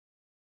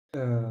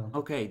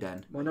Okay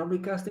then. When are we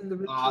casting the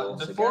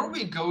rituals Before again?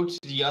 we go to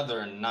the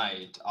other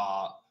night,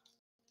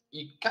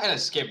 you kind of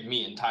skipped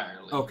me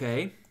entirely.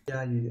 Okay.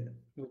 Yeah, you did.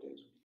 We did.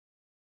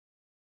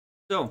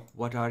 So,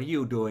 what are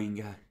you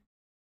doing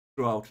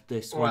throughout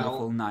this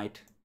wonderful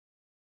night?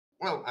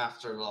 Well,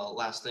 after the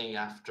last thing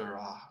after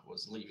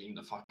was leaving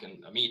the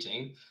fucking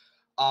meeting,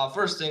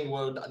 first thing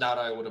that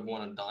I would have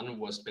wanted done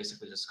was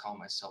basically just calm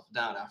myself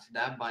down after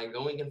that by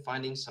going and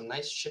finding some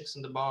nice chicks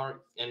in the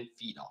bar and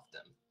feed off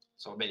them.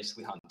 So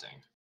basically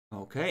hunting.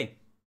 Okay.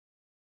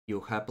 You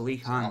happily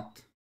So,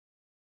 hunt.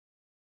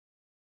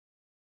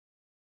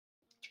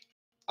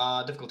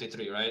 difficulty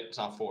 3, right? It's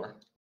not 4.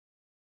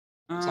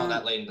 It's not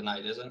that late in the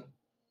night, is it?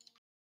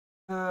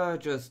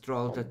 Just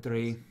roll the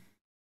 3.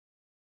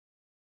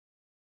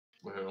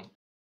 Woohoo.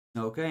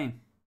 Okay.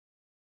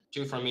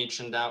 2 from each,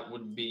 and that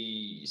would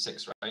be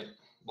 6, right?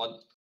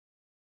 What?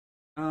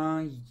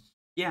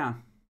 Yeah.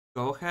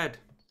 Go ahead.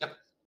 Yep.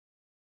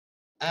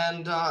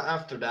 And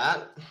after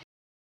that,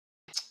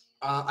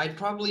 I'd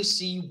probably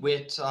see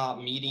Wit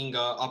meeting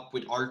up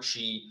with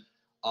Archie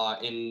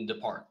in the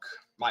park,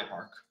 my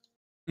park.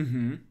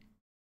 Mm-hmm.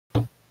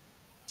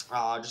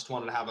 Just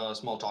wanted to have a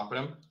small talk with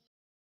him.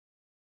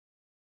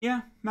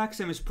 Yeah,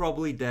 Maxim is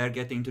probably there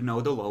getting to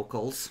know the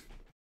locals.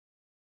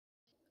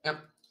 Yep.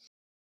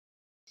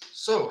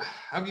 So,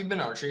 how have you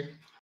been, Archie?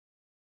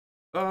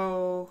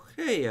 Oh,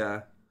 hey,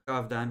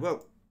 Kavdan.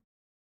 Well,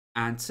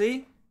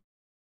 Antsy?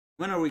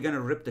 When are we gonna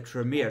rip the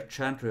Tremere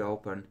Chantry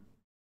open?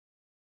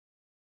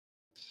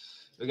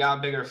 We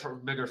got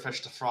bigger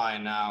fish to fry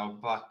now,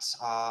 but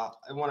I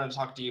wanted to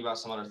talk to you about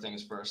some other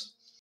things first.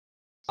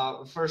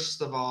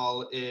 First of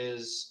all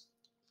is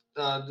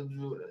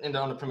on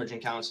the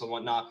Primogen Council and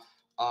whatnot,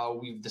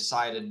 we've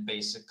decided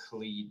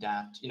basically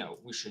that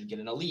we should get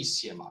an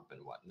Elysium up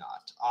and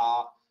whatnot,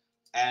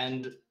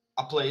 and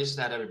a place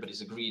that everybody's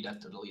agreed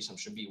that the Elysium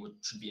should be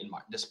in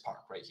this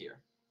park right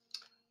here.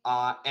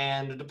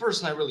 And the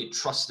person I really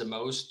trust the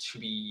most to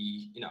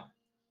be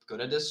good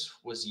at this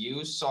was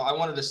you. So I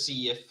wanted to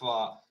see if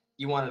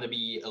you wanted to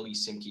be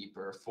Elysium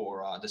Keeper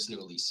for this new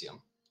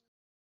Elysium.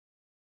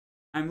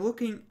 I'm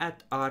looking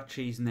at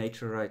Archie's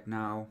nature right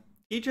now.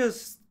 He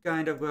just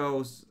kind of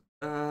goes,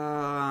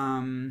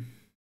 I'm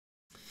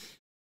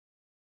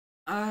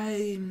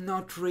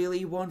not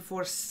really one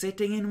for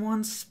sitting in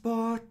one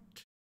spot.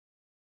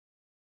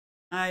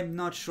 I'm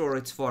not sure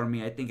it's for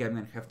me. I think I'm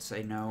gonna have to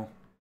say no.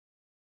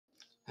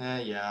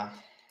 Yeah,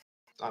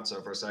 thought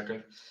so for a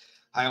second.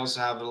 I also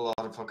have a lot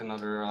of fucking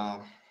other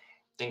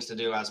things to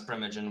do as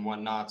Primage and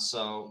whatnot,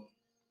 so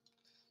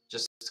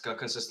just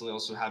consistently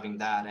also having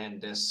that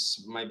and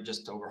this might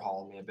just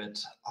overhaul me a bit.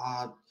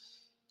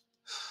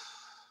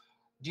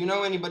 Do you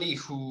know anybody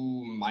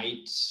who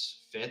might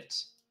fit?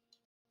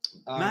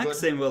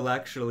 Maxim will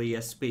actually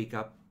speak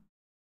up.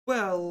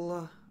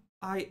 Well,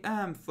 I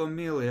am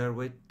familiar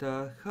with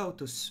how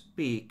to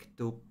speak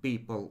to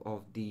people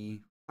of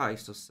the high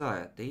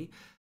society,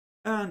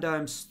 and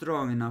I'm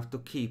strong enough to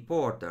keep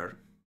order.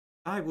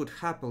 I would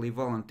happily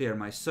volunteer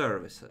my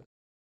services.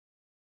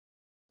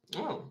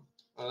 Oh,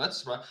 well,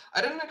 that's right.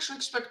 I didn't actually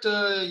expect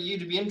you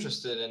to be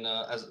interested in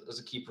as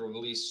a keeper of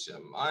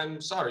Elysium. I'm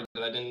sorry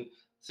that I didn't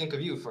think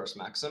of you first,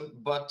 Maxim.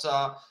 But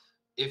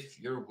if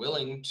you're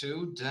willing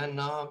to, then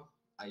I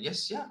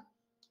guess yeah.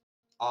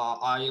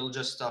 I'll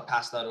just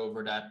pass that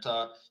over. That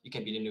you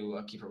can be the new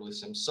keeper of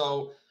Elysium.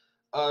 So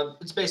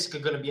it's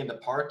basically going to be in the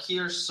park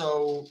here.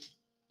 So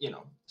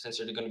since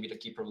you're going to be the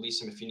keeper of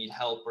Elysium, if you need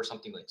help or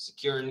something like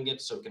securing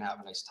it, so you can have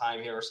a nice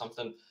time here or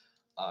something,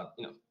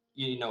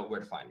 you know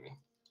where to find me.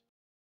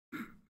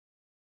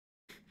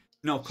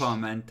 No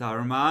comment,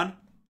 Arman.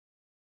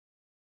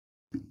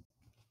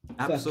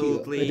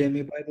 Absolutely. Fuck you.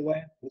 Demi, by the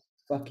way.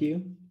 Fuck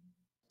you.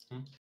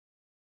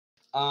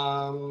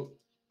 So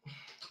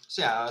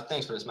yeah,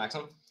 thanks for this,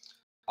 Maxim.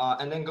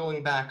 And then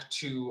going back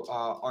to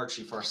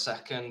Archie for a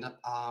second.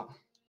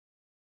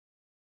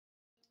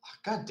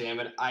 God damn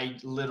it! I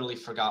literally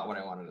forgot what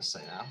I wanted to say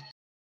now.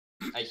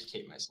 I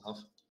hate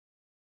myself.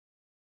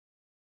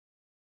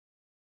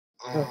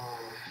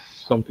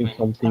 Something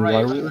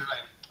right. viral.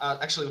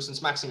 Actually,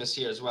 since Maxim is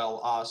here as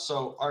well,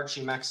 so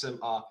Archie,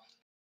 Maxim,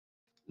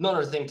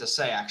 another thing to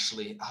say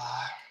actually.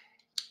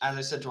 As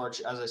I said to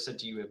Archie, as I said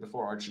to you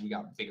before, Archie, we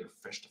got bigger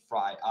fish to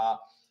fry.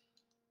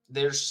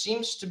 There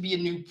seems to be a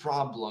new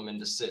problem in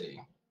the city.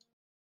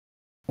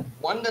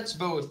 One that's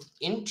both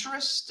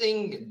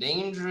interesting,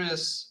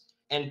 dangerous,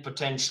 and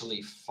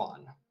potentially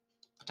fun.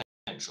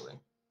 Potentially.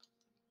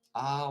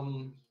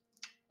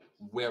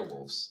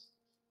 Werewolves.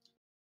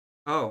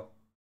 Oh.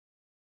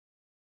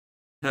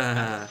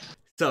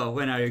 So,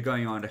 when are you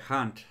going on the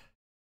hunt?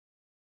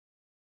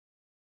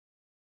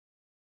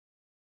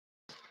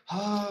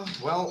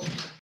 Well,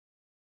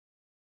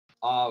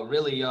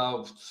 really,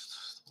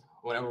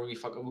 whenever we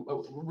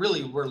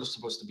really, we're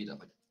supposed to be that.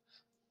 Like,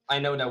 I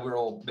know that we're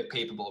all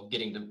capable of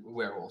getting the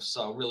werewolves,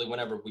 so really,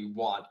 whenever we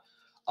want.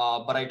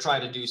 But I try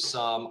to do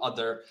some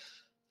other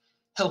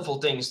helpful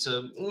things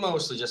to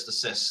mostly just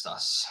assist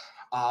us.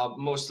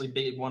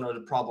 Mostly, one of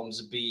the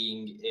problems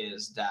being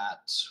is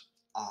that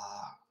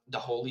the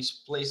holy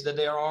place that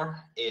they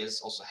are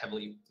is also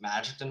heavily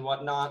magicked and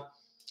whatnot,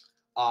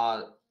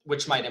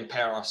 which might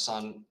impair us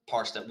on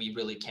parts that we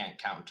really can't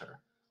counter.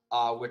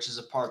 Which is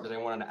a part that I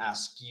wanted to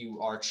ask you,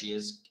 Archie.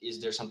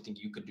 Is there something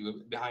you could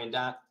do behind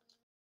that?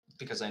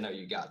 Because I know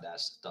you got that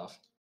stuff.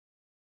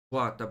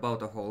 What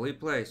about a holy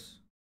place?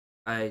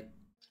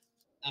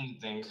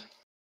 Anything.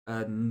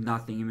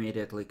 Nothing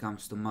immediately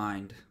comes to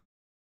mind.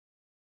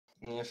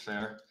 Yeah,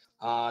 fair.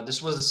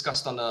 This was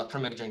discussed on the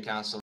Primogen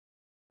Council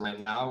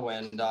right now,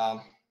 and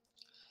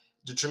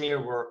the Tremere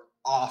were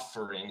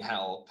offering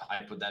help,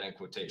 I put that in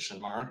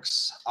quotation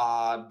marks,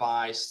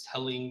 by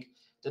telling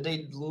that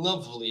they'd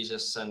lovely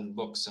just send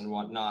books and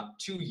whatnot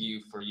to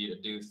you for you to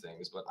do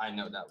things, but I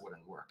know that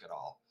wouldn't work at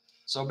all.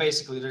 So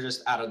basically, they're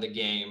just out of the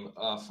game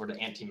for the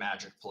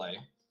anti-magic play.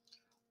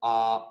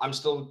 I'm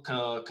still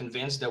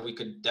convinced that we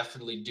could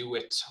definitely do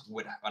it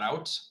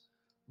without,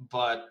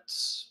 but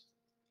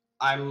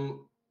I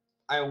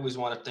always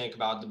want to think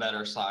about the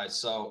better side.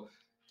 So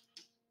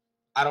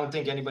I don't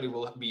think anybody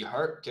will be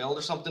hurt, killed,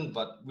 or something,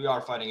 but we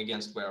are fighting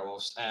against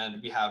werewolves,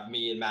 and we have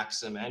me and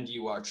Maxim and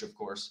you, Arch, of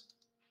course.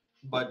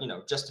 But,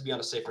 just to be on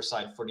the safer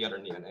side for the other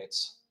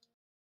neonates.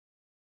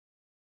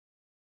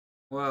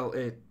 Well,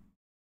 it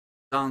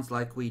sounds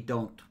like we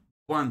don't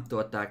want to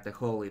attack the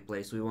holy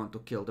place, we want to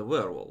kill the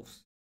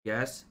werewolves.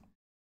 Yes?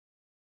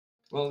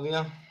 Well,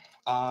 yeah.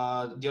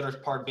 The other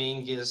part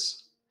being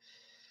is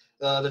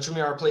the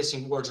Tremere are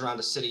placing wards around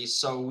the city,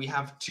 so we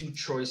have two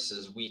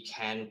choices. We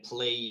can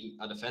play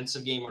a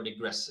defensive game or the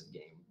aggressive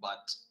game,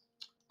 but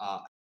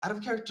out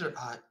of character,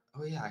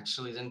 oh yeah,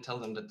 actually didn't tell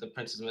them that the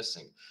prince is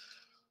missing.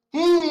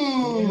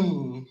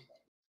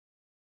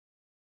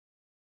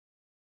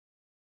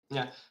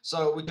 Yeah,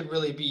 so we could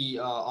really be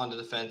on the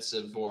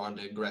defensive or on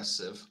the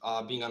aggressive.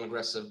 Being on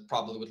aggressive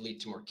probably would lead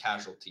to more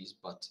casualties,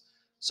 but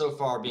so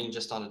far being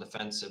just on the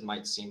defensive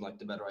might seem like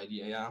the better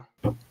idea, yeah?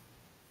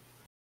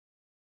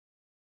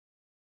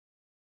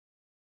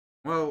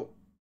 Well,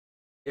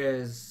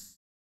 is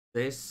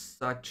this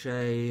such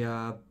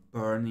a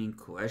burning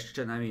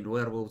question? I mean,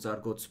 werewolves are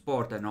good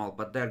sport and all,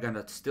 but they're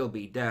gonna still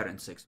be there in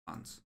 6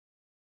 months.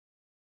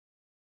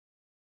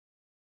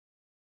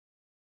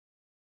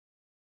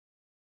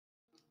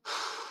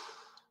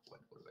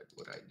 What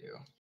would I do?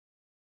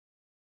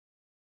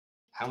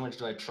 How much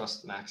do I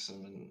trust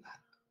Maxim and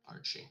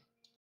Archie?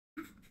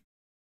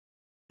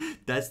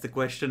 That's the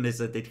question,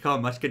 isn't it? How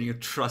much can you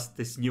trust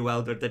this new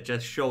elder that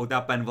just showed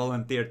up and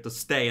volunteered to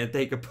stay and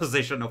take a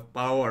position of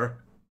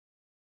power?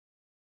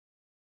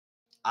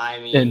 I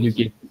mean, And you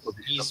get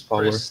he's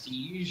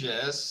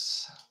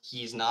prestigious.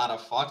 He's not a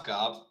fuck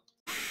up.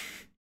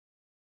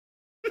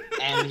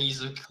 And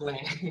he's a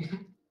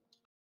clan.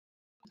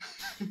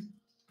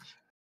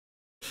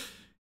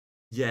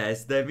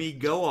 Yes, Demi,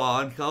 go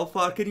on. How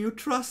far can you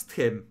trust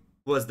him?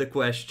 Was the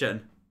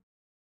question.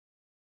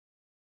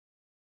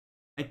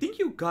 I think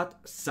you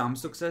got some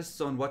success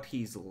on what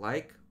he's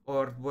like,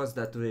 or was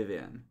that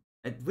Vivian?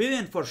 And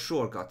Vivian for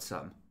sure got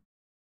some.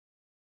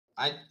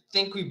 I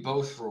think we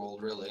both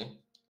rolled, really.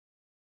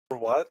 For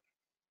what?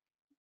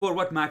 For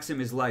what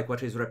Maxim is like, what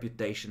his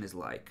reputation is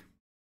like.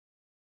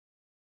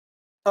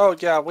 Oh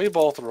yeah, we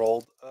both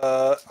rolled.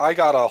 I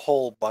got a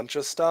whole bunch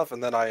of stuff,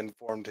 and then I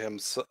informed him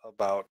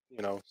about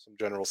some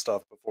general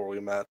stuff before we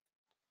met.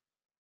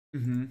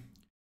 Mm-hmm.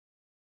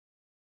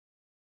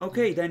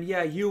 Okay, then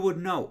yeah, you would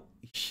know.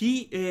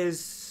 He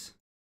is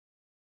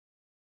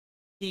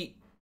a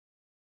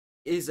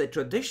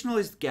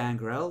traditionalist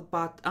gangrel,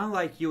 but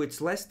unlike you,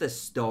 it's less the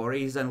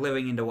stories and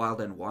living in the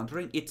wild and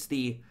wandering. It's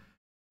the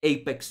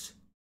apex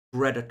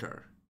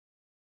predator.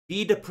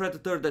 The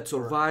predator that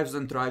survives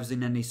and thrives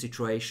in any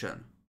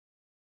situation.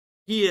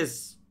 He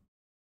is,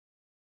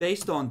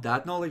 based on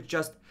that knowledge,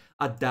 just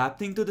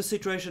adapting to the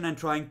situation and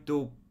trying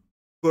to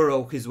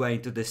burrow his way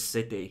into this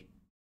city.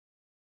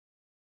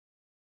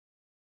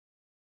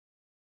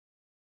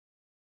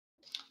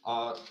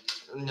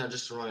 No,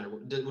 just a reminder.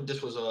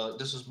 This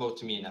was both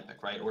to me and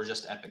Epic, right? Or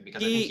just Epic?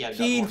 Because I He, think he had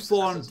got he more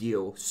informed successes.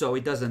 you, so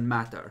it doesn't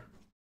matter.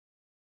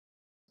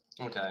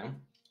 Okay.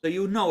 So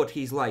you know what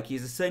he's like.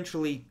 He's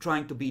essentially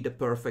trying to be the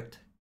perfect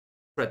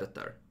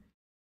predator.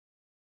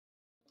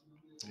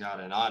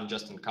 Got it. Not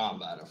just in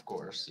combat, of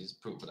course. He's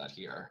proof of that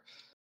here.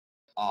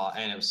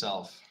 And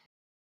himself.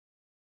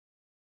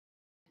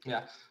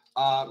 Yeah.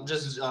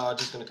 Just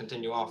gonna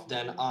continue off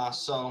then.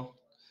 So,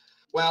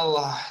 well,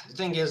 the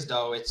thing is,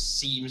 though, it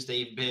seems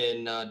they've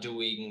been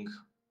doing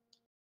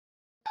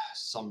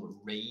some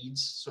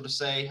raids, so to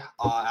say,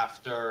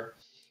 after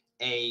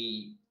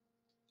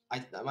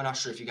I'm not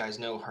sure if you guys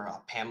know her,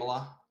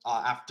 Pamela.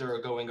 After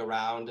going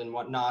around and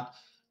whatnot,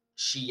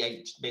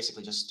 she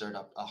basically just stirred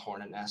up a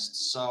hornet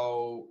nest.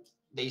 So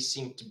they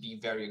seem to be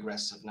very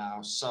aggressive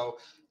now. So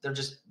they're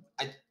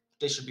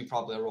they should be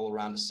probably a roll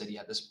around the city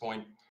at this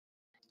point,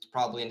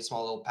 probably in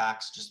small little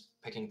packs, just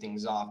picking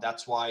things off.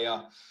 That's why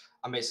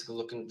I'm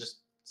basically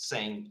just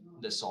saying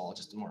this all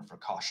just more for a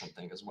caution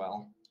thing as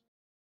well.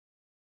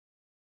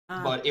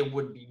 But it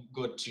would be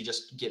good to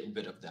just get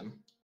rid of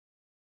them.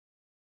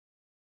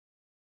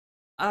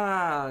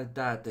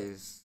 That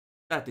is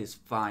That is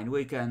fine.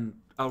 We can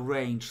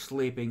arrange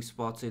sleeping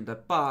spots in the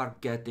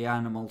park, get the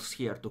animals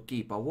here to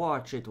keep a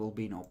watch. It will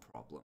be no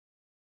problem.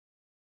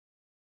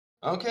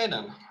 Okay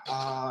then.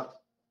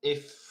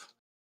 If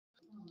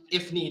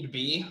need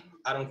be,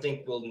 I don't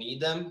think we'll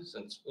need them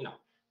since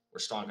we're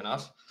strong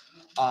enough.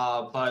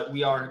 But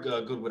we are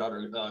good with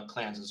other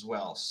clans as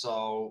well.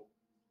 So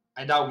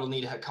I doubt we'll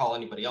need to call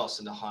anybody else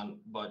in the hunt.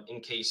 But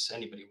in case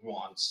anybody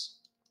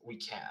wants, we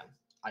can.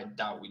 I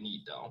doubt we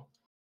need though.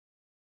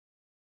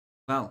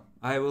 Well,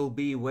 I will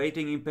be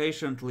waiting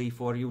impatiently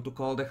for you to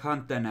call the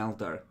hunt then,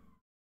 Elder.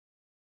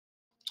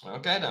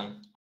 Okay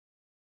then.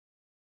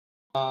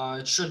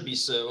 It should be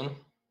soon,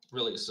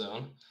 really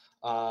soon.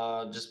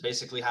 Just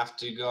basically have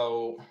to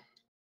go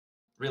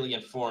really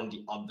inform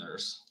the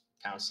others,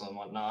 council and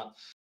whatnot,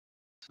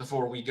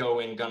 before we go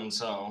in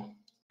gun-ho.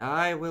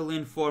 I will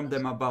inform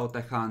them about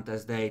the hunt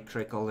as they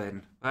trickle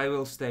in. I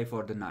will stay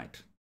for the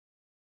night.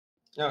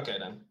 Okay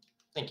then.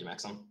 Thank you,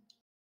 Maxim.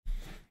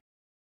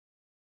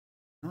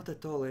 Not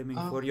at all aiming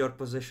for your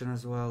position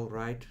as well,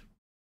 right?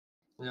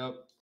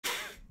 Yep.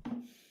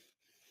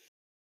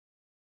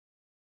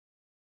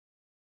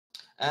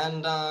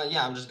 And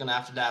yeah, I'm just gonna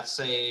after that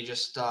say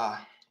just just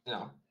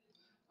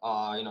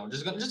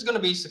gonna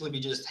basically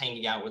be just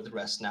hanging out with the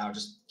rest now,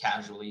 just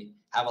casually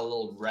have a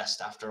little rest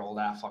after all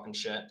that fucking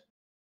shit.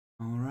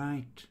 All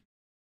right.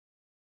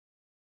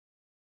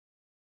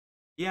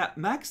 Yeah,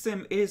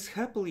 Maxim is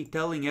happily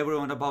telling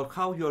everyone about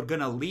how you're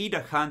gonna lead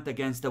a hunt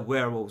against the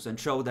werewolves and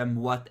show them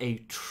what a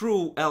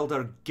true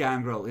Elder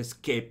Gangrel is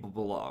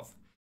capable of.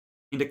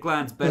 In the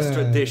clan's best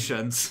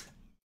traditions.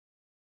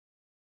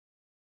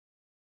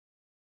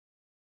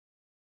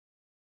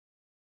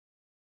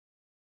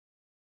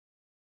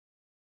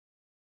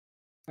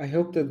 I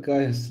hope that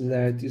guy has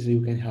clarity so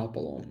you can help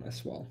along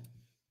as well.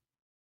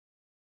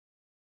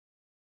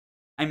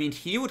 I mean,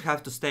 he would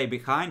have to stay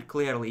behind.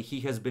 Clearly,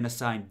 he has been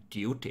assigned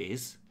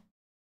duties.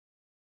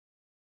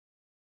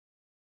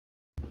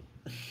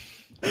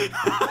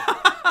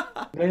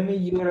 Remy,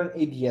 you're an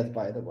idiot,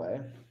 by the way.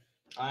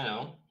 I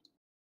know.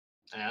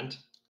 And?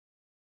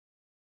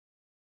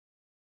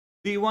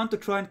 Do you want to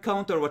try and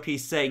counter what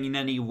he's saying in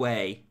any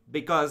way?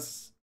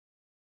 Because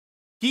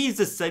he's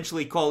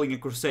essentially calling a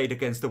crusade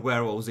against the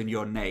werewolves in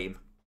your name.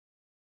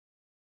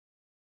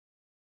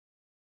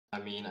 I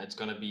mean, it's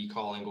gonna be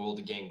calling all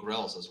the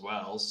gangrels as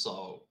well,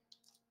 so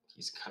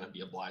he's gonna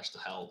be obliged to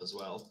help as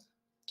well.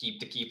 Keep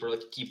the keeper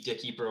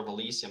of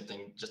Elysium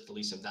thing, just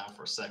Elysium down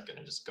for a second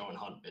and just go and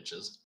hunt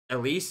bitches.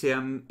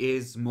 Elysium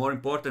is more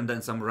important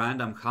than some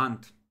random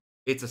hunt.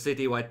 It's a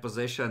citywide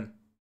position.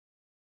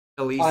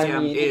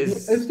 Elysium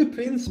is... If the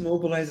prince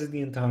mobilizes the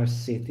entire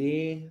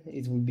city,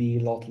 it would be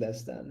a lot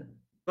less than.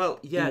 Well,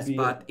 yes,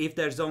 but if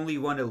there's only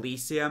one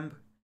Elysium,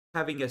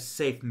 having a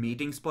safe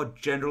meeting spot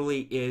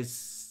generally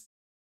is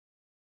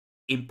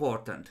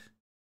important.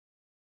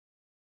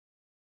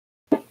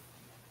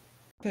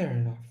 Fair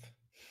enough.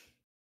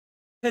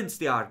 Hence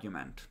the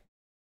argument.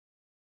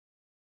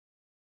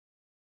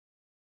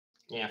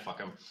 Yeah, fuck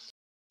him.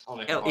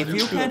 If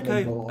you can't,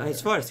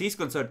 as far as he's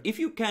concerned, if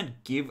you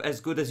can't give as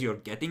good as you're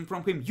getting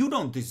from him, you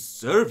don't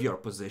deserve your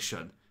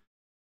position.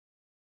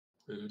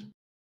 Rude.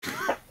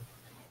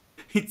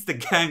 It's the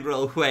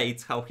Gangrel way,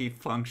 it's how he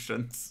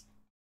functions.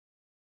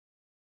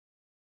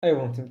 I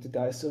want him to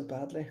die so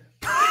badly.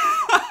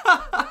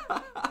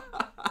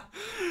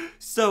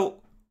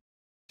 So,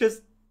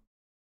 just...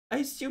 I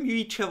assume you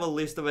each have a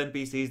list of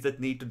NPCs that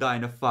need to die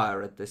in a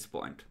fire at this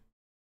point.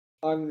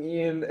 I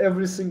mean,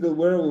 every single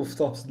werewolf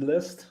tops the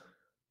list.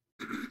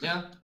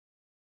 Yeah.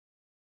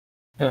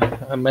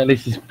 My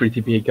list is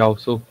pretty big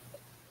also.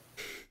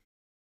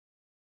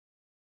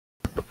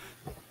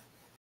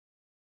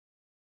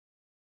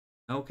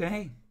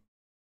 Okay.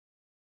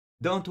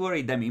 Don't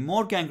worry, Demi.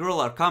 More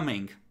Gangrel are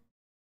coming.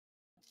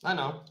 I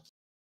know.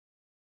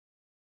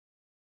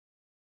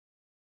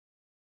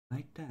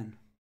 Right then.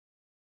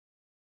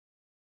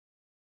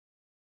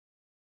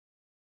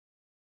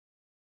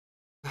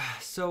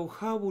 So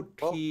how would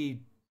he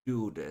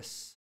do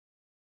this?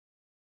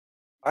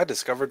 I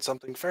discovered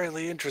something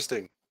fairly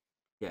interesting.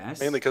 Yes.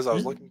 Mainly because I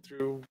was looking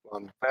through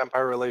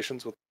vampire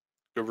relations with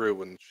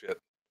Guru and shit.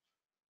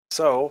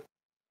 So,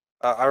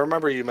 I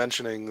remember you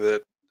mentioning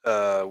that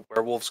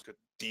werewolves could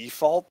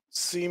default,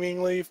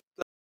 seemingly,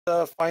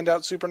 find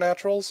out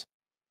supernaturals.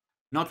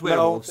 Not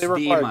werewolves, no,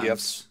 they require demons.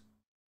 Gifts.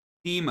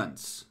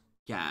 Demons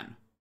can.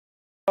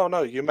 Oh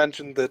no, you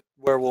mentioned that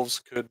werewolves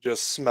could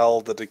just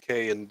smell the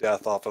decay and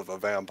death off of a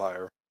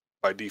vampire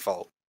by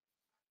default.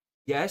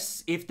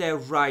 Yes, if they're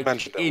right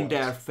in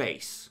their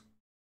face.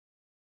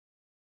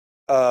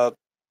 As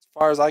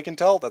far as I can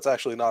tell, that's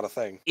actually not a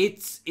thing.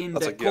 It's in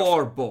the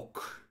core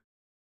book.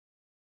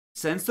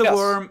 Sense the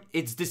worm,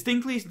 it's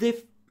distinctly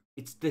separate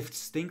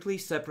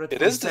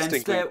from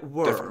Sense the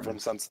Worm. Different from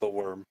Sense the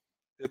Worm.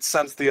 It's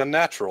Sense the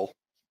Unnatural.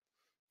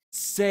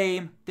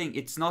 Same thing.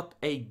 It's not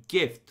a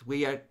gift.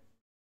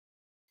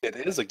 It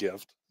is a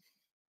gift.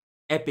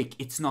 Epic,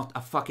 it's not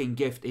a fucking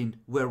gift in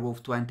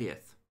Werewolf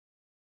 20th.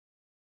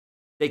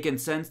 They can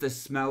sense the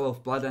smell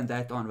of blood and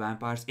death on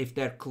vampires if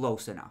they're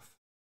close enough.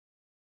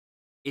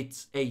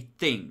 it's a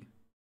thing.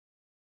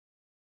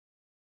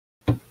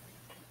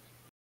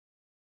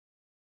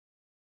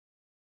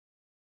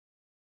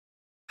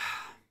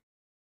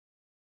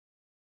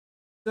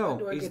 So,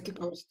 do I get to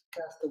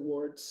cast the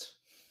words?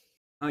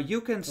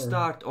 you can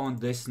start on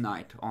this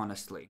night,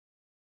 honestly.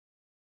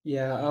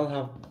 Yeah,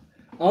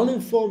 I'll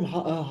inform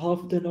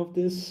Halfdan of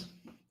this,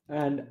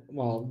 and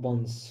well,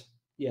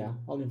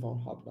 I'll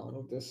inform Halfdan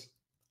of this.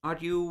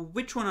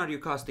 Which one are you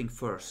casting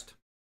first?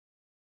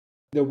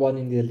 The one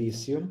in the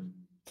Elysium,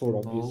 for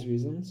obvious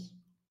reasons.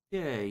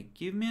 Okay,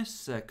 give me a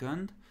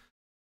second.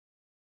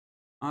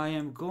 I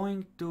am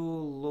going to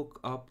look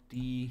up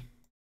the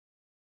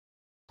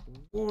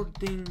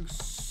wording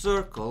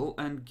circle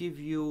and give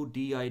you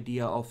the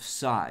idea of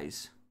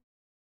size.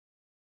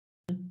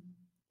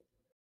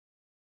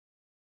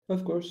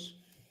 Of course.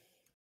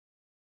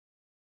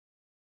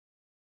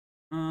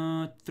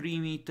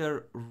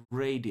 3-meter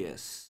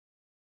radius.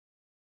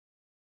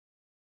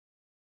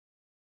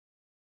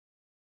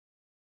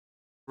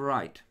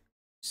 Right.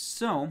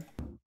 So,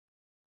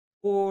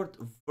 horde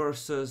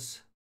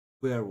versus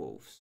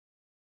werewolves.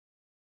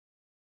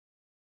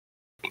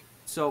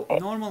 So,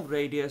 normal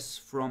radius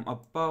from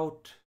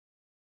about...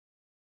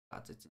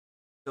 That's it.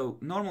 So,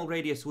 normal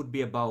radius would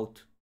be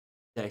about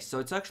this. So,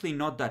 it's actually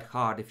not that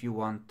hard if you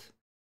want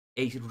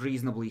a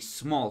reasonably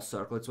small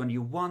circle. It's when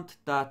you want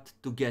that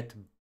to get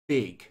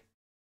big.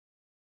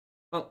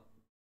 Well,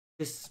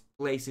 this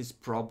place is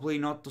probably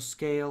not to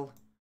scale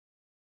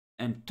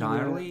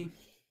entirely.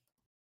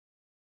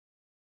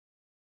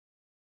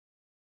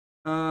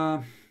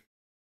 Yeah.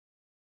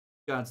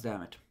 God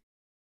damn it.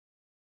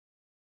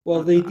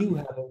 Well, they do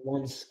have a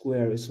 1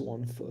 square is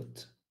 1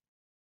 foot.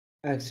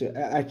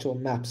 Actual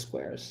map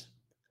squares.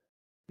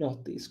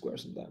 Not these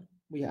squares in them.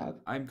 We have.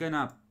 I'm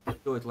gonna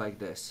do it like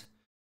this.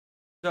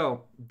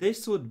 So,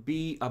 this would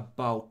be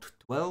about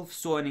 12,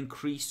 so an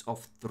increase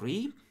of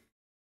 3.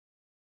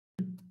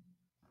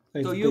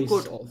 So you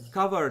could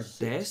cover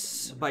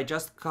this by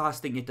just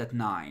casting it at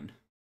 9,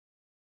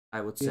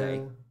 I would say.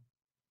 Yeah.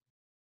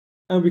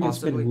 And we can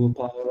spend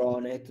willpower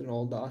on it and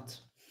all that.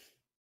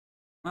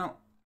 Well,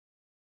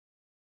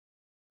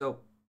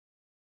 so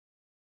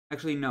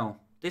actually no.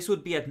 This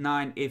would be at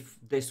 9 if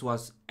this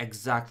was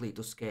exactly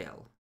to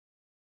scale.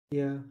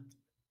 Yeah.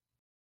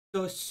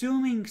 So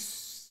assuming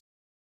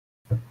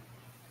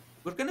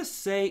we're gonna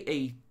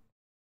say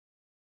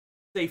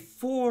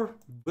 4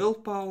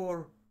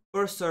 willpower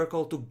per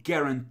circle to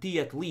guarantee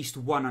at least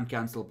 1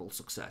 uncancelable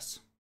success.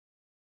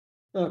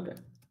 Okay.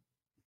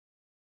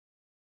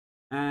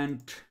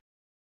 And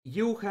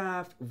you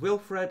have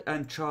Wilfred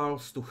and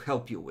Charles to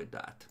help you with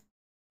that,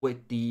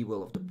 with the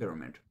Will of the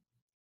Pyramid.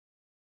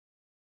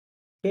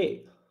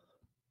 Okay.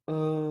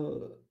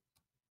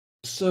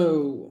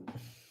 So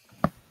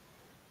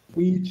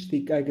we each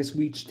take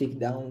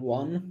down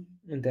 1,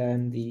 and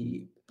then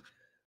the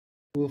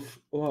wolf.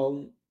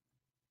 Well,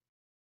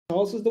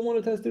 Charles is the one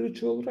that has the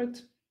ritual,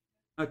 right?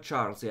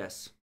 Charles,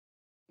 yes.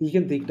 He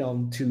can take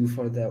down 2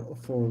 for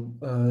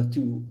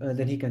 2, and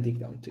then he can take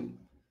down 2.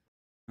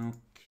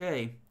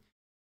 Okay,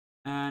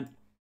 and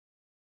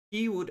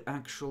he would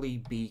actually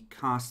be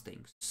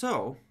casting.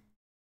 So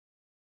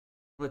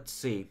let's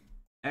see,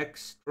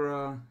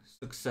 extra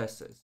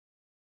successes.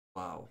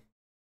 Wow.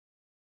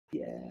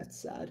 Yeah, it's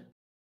sad.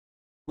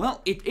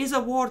 Well, it is a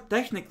war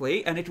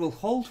technically, and it will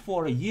hold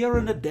for a year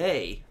and a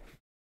day.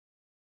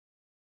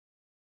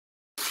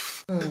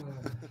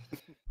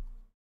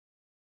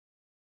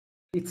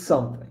 It's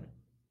something.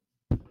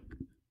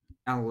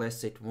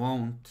 Unless it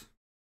won't.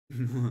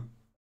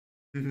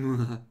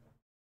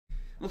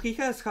 Well, he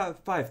has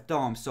 5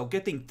 tomes, so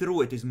getting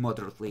through it is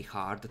moderately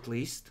hard, at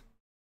least.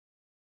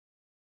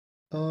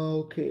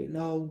 Okay,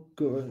 now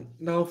good.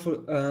 Now for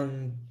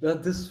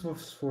this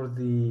was for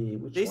the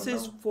This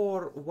is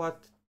for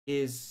what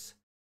is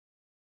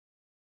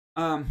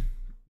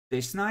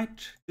this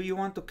night. Do you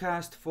want to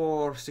cast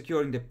for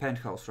securing the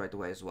penthouse right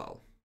away as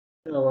well?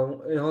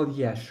 Oh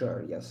yeah,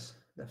 sure, yes,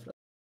 definitely.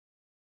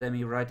 Let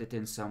me write it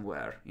in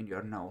somewhere in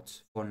your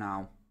notes for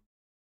now.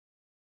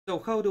 So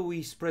how do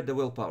we spread the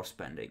willpower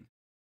spending?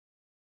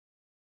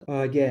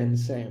 Again,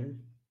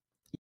 same.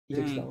 He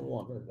takes down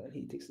 1, and then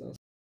he takes down.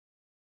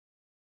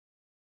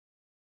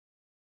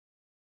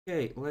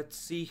 Okay, let's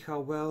see how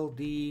well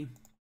the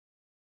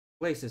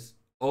places.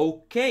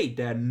 Okay,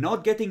 they're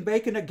not getting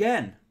bacon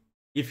again.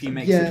 If he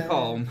makes it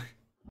home.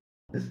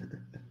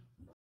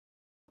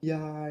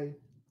 Yay.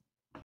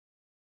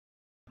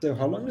 So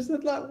how long does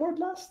that word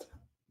last?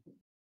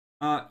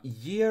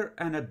 Year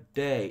and a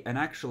day. And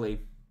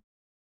actually,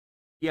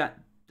 yeah,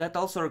 that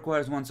also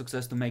requires 1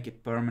 success to make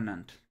it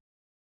permanent.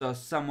 So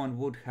someone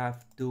would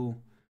have to...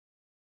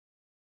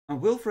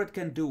 Wilfred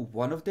can do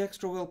 1 of the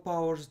extra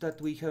willpowers that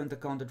we haven't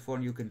accounted for,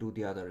 and you can do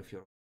the other if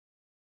you're...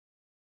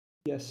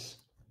 Yes.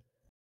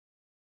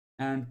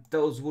 And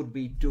those would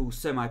be 2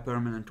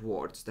 semi-permanent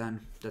wards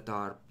then, that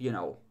are, you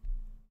know...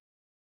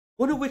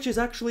 one of which is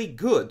actually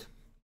good.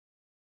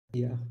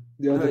 Yeah,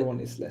 the other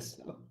one is less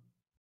now.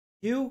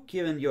 You,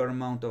 given your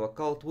amount of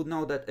occult, would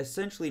know that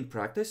essentially in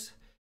practice,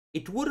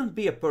 it wouldn't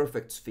be a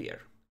perfect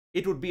sphere.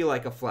 it would be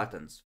like a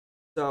flattened sphere.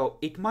 So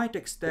it might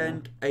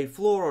extend a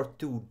floor or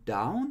two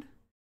down.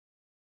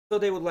 So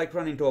they would like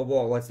run into a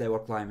wall as they were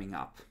climbing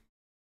up.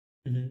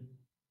 Mm-hmm.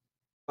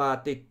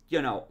 But it,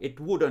 you know, it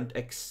wouldn't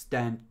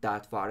extend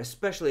that far,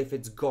 especially if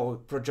it's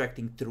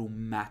projecting through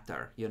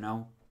matter, you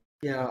know?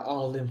 Yeah,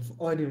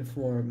 I'd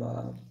inform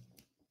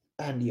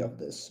Andy of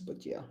this,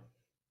 but yeah.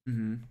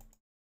 Mm-hmm.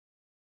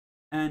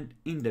 And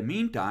in the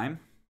meantime,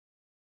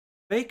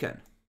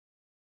 Bacon,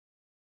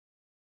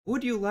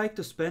 would you like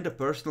to spend a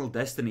personal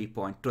destiny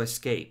point to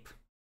escape?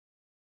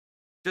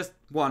 Just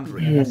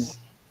wondering. Yes.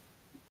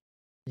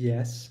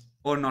 Yes.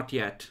 Or not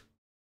yet?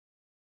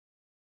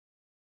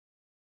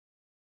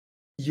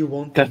 You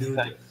want to That's do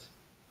nice.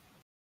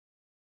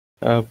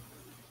 this?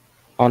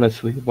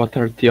 Honestly, what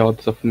are the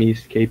odds of me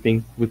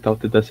escaping without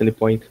the destiny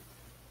point?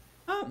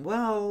 Oh,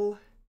 well,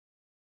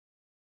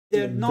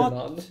 They're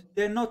none.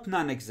 they're not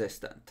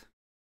non-existent.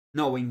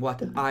 Knowing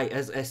what I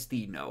as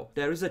ST know,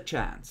 there is a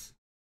chance.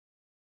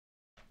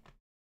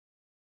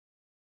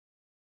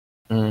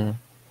 Hmm.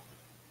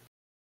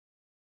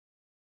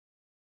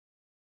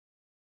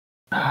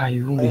 I I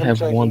only am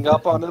have one checking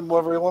up on destiny. him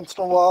every once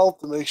in a while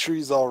to make sure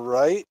he's all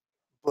right.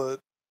 But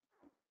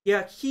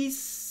Yeah, he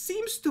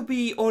seems to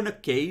be, on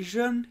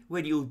occasion,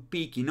 when you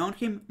peek in on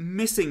him,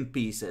 missing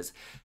pieces.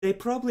 They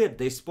probably at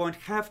this point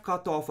have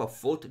cut off a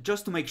foot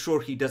just to make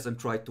sure he doesn't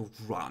try to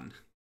run.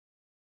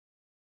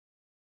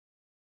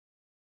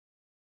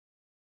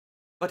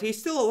 But he's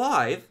still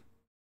alive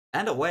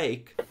and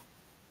awake.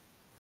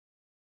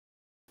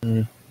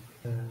 Hmm.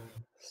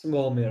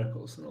 Small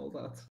miracles and all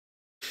that.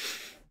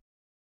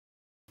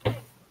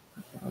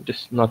 I'm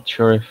just not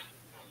sure if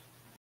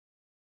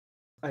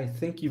I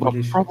think you Well,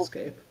 really should probably-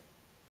 escape.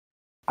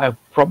 I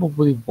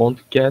probably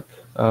won't get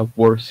a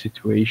worse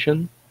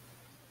situation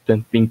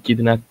than being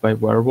kidnapped by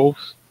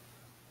werewolves.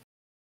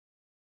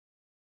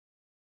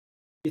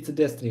 It's a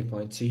destiny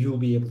point, so you'll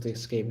be able to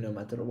escape no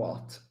matter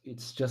what.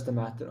 It's just a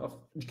matter of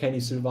can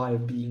you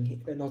survive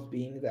being not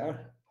being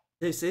there.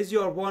 This is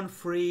your one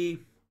free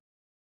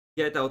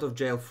get out of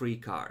jail free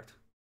card.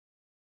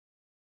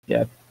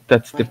 Yeah,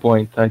 that's the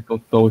point. I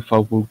don't know if I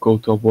will go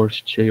to a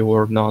worse jail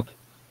or not.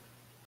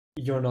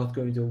 You're not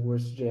going to a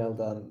worse jail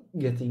than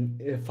getting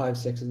 5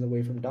 seconds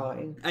away from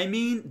dying. I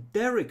mean,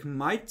 Derek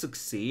might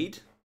succeed.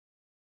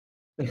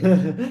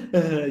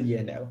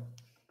 Yeah, no.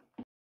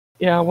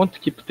 Yeah, I want to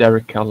keep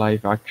Derek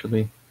alive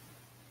actually.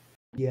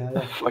 Yeah,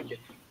 that's Fuck it.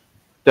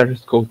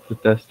 Derek goes to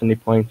the destiny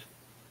point.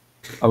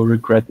 I'll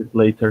regret it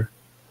later.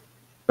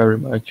 Very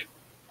much.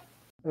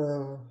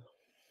 well,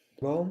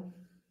 it's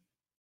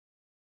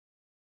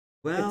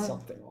Well,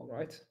 something, all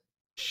right.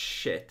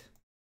 shit.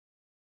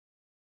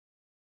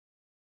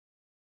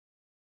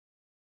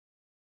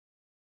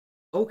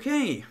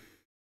 Okay.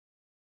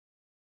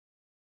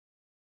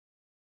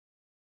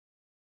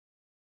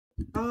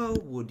 How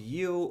would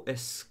you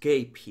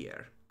escape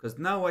here? Because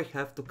now I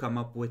have to come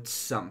up with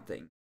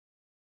something.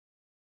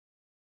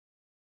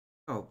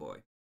 Oh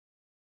boy.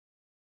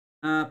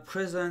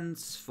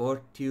 Presence,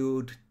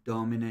 fortitude,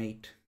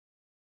 dominate.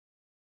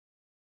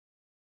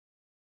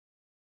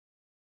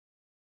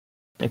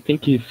 I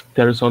think if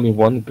there's only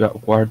one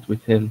guard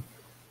with him,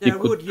 he There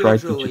would could try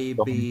to usually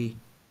just be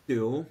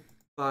two,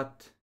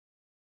 but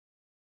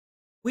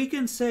we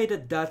can say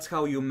that that's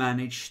how you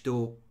manage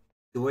to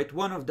do it.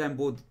 One of them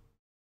would...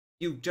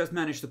 You just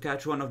manage to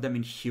catch one of them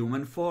in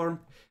human form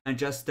and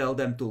just tell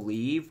them to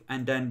leave,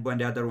 and then when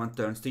the other one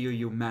turns to you,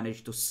 you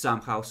manage to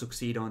somehow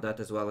succeed on that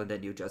as well, and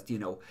then you just, you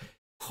know,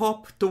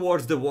 hop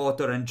towards the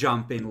water and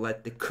jump in,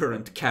 let the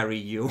current carry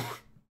you.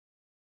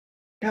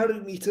 Carry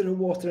me to the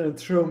water and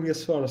throw me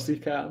as far as you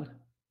can.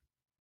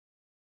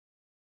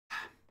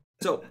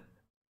 So,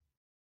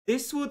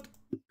 this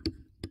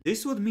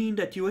would mean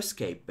that you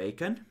escape,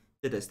 Bacon.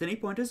 The destiny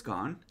point is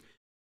gone.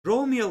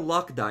 Roll me a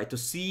luck die to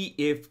see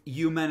if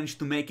you manage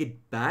to make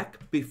it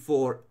back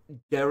before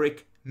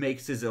Derek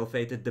makes his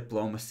ill-fated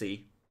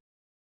diplomacy.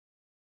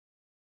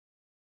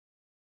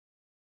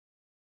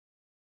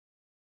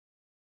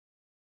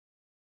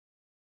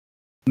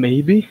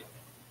 maybe.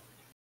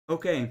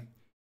 Okay,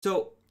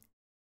 so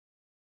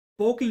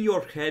poking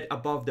your head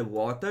above the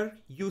water,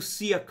 you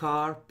see a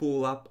car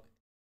pull up,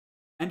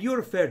 and you're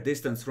a fair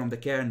distance from the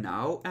car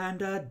now, and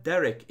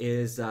Derek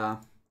is,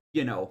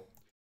 you know,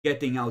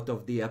 getting out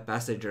of the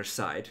passenger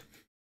side.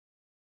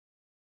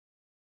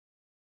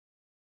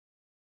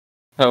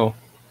 Oh,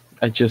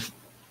 I just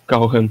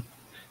call him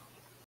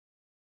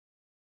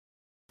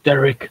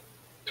Derek,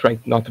 trying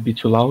not to be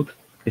too loud,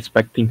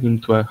 expecting him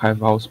to have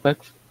house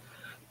specs.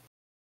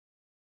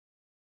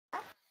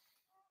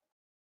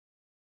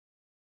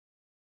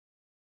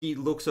 He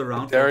looks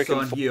around, Derek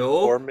looks on you,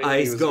 informed me he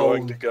eyes was go...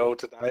 going to go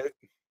tonight.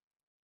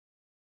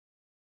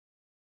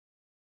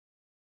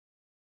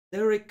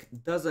 Derek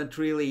doesn't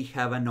really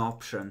have an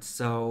option,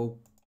 so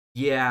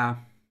yeah.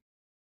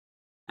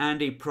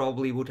 Andy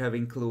probably would have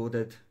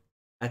included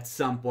at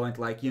some point,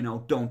 like, you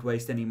know, don't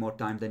waste any more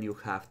time than you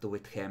have to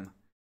with him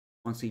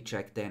once he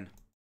checked in.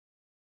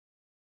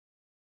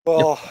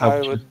 Well,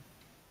 Yep,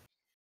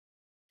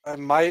 I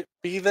might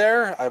be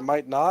there. I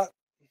might not.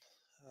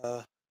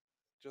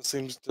 Just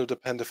seems to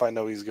depend if I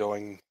know he's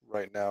going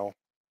right now.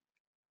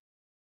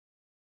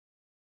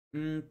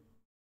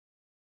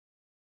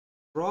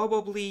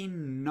 Probably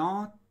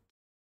not,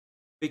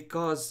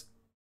 because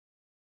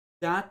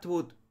that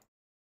would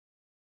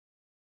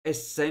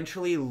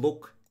essentially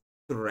look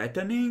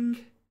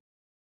threatening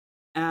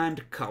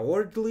and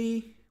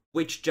cowardly,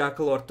 which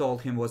Jackalor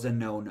told him was a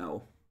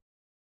no-no.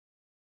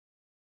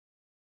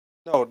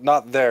 No,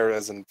 not there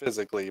as in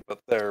physically,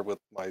 but there with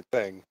my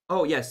thing.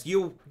 Oh yes,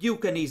 you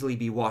can easily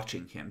be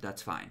watching him,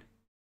 that's fine.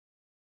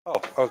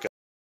 Oh, okay.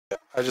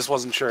 I just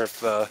wasn't sure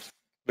if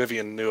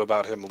Vivian knew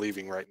about him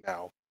leaving right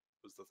now,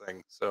 was the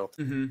thing, so...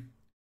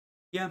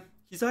 Yeah,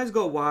 his eyes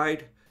go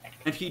wide,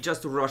 and he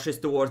just rushes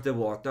towards the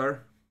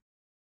water.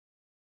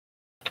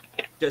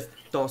 Just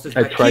tosses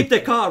back. Keep the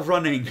car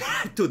running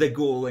to the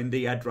ghoul in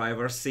the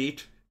driver's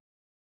seat.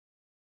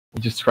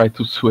 Just try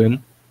to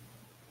swim.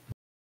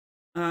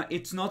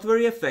 It's not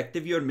very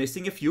effective. You're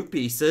missing a few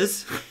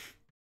pieces.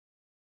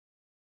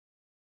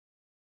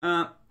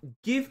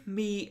 Give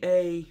me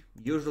a...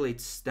 Usually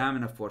it's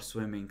stamina for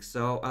swimming,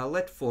 so I'll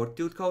let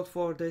Fortitude count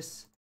for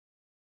this.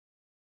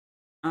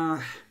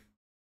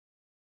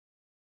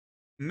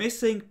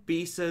 Missing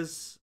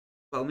pieces...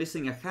 Well,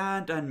 missing a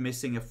hand and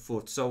missing a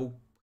foot, so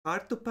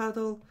hard to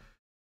paddle.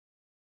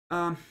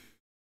 You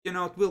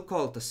know what, we'll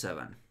call it a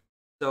 7.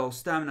 So,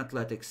 stamina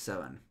athletics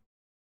 7.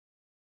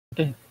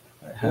 Okay.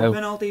 More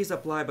penalties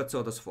apply, but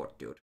so does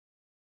Fortitude.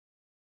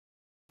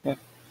 Yeah.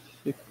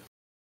 6.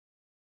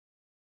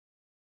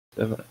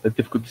 7.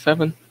 Difficulty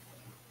 7.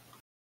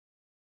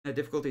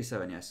 Difficulty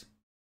 7, yes.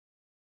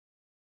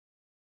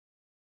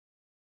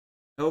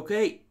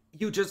 Okay,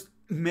 you just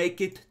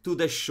make it to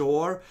the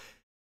shore,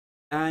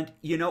 and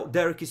you know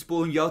Derek is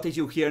pulling you out as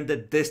you hear in the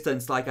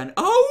distance like an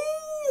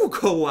 "oh"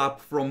 go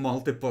up from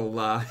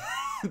multiple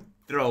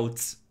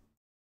throats.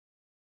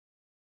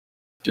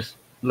 Just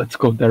let's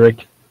go,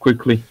 Derek,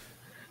 quickly.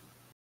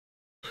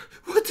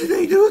 What did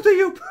they do to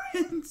you,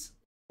 Prince?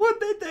 What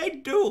did they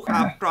do?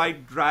 Half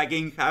tried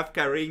dragging, half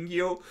carrying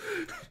you.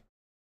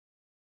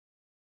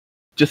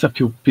 Just a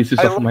few pieces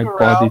of my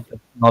body.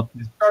 Not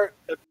start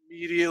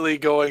immediately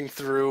going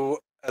through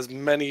as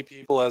many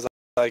people as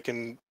I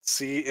can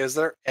see. Is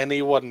there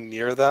anyone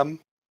near them?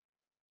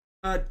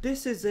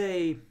 This is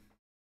a...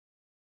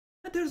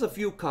 There's a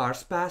few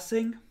cars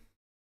passing.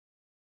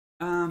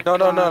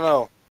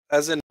 No.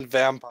 As in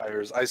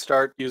vampires. I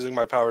start using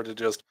my power to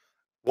just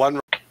one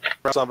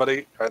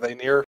somebody. Are they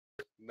near?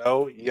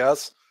 No?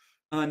 Yes?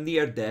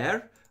 Near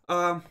there.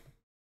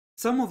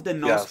 Some of the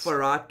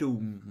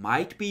Nosferatu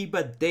might be,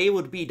 but they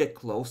would be the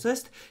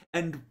closest.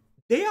 And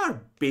they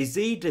are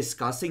busy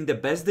discussing the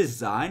best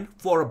design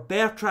for a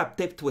bear trap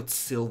tipped with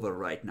silver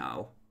right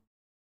now.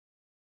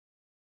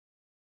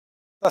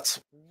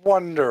 That's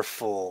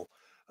wonderful.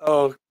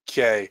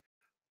 Okay.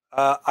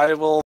 I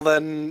will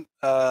then,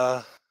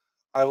 I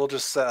will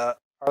just, are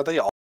they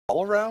all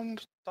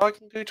around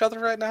talking to each other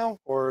right now?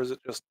 Or is it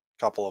just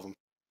a couple of them?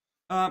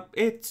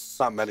 It's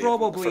not many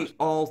probably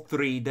all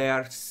three.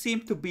 There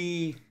seem to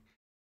be,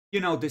 you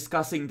know,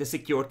 discussing the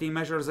security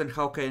measures and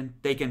how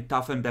they can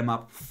toughen them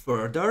up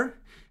further.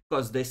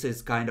 Because this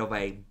is kind of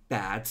a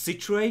bad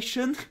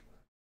situation.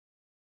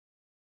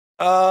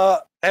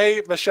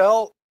 Hey,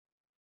 Michelle.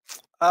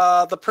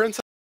 The prince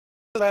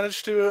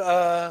managed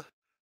to,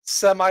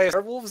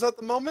 semi-werewolves at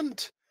the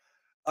moment.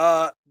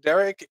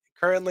 Derek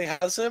currently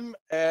has him,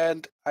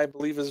 and I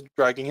believe is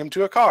dragging him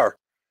to a car.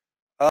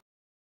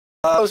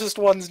 Closest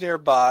ones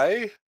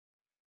nearby.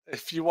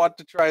 If you want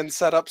to try and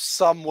set up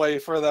some way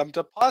for them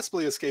to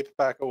possibly escape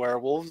a pack of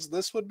werewolves,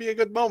 this would be a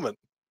good moment.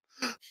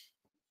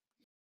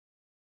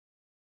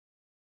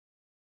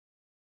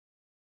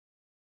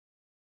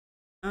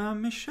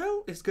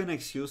 Michelle is gonna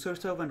excuse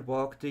herself and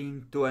walk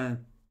into a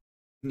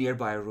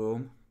nearby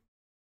room.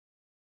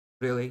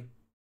 Really?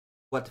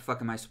 What the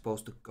fuck am I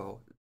supposed to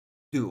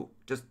do?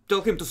 Just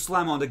tell him to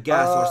slam on the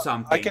gas or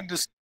something.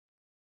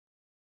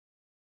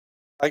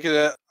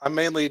 I'm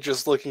mainly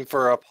just looking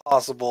for a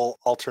possible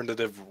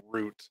alternative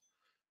route.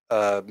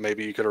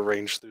 Maybe you could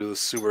arrange through the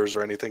sewers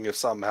or anything if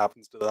something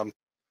happens to them.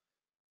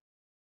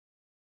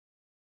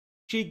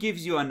 She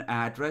gives you an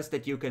address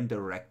that you can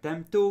direct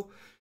them to,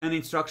 and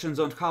instructions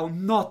on how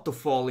not to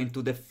fall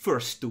into the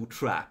first 2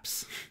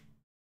 traps.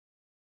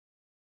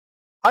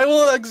 I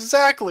will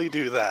exactly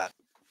do that.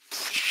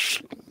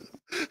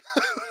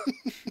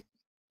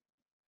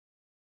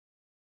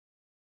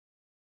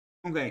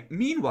 Okay,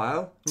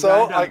 meanwhile,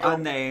 random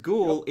unnamed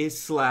ghoul is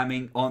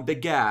slamming on the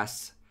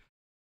gas.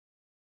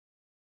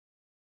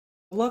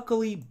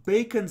 Luckily,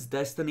 Bacon's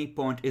destiny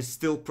point is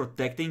still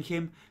protecting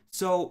him,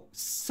 so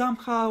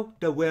somehow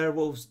the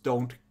werewolves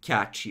don't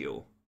catch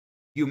you.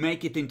 You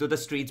make it into the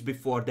streets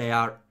before they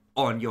are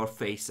on your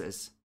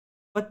faces.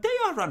 But they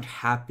are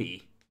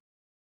unhappy.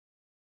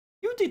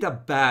 You did a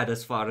bad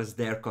as far as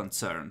they're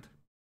concerned.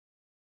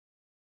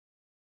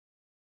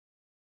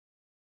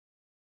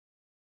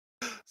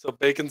 So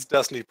Bacon's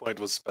destiny point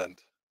was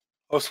spent.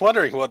 I was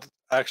wondering what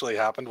actually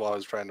happened while I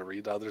was trying to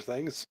read other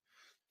things.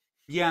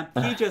 Yeah,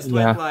 he just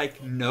went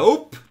like,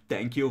 nope,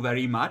 thank you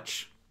very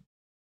much.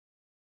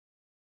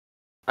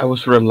 I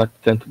was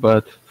reluctant,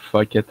 but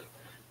fuck it.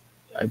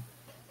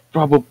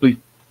 Probably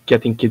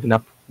getting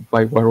kidnapped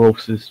by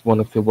werewolves is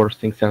one of the worst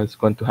things that is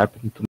going to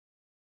happen to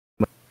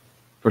me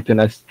for the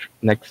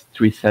next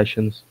 3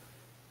 sessions.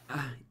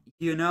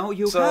 You know,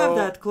 you So, have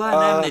that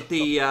clan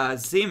enmity,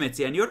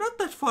 Zimity, and you're not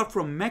that far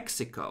from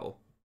Mexico.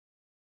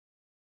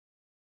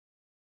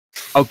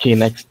 Okay,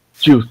 next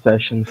 2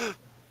 sessions.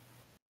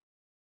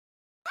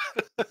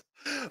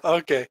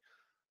 Okay.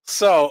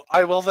 So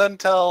I will then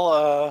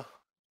tell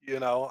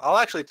I'll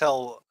actually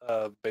tell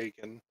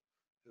Bacon,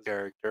 his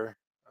character.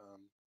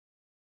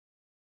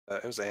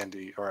 It was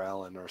Andy or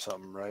Alan or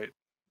something, right?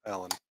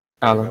 Alan.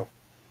 There we Alan.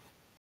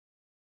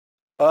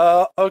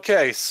 go.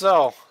 Okay,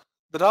 so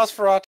the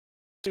Nosferatu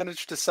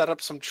managed to set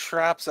up some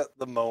traps at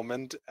the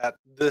moment at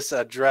this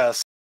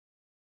address.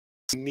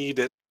 Need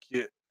it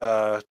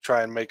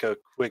try and make a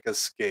quick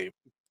escape.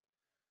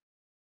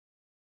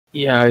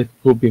 Yeah, it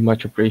will be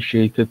much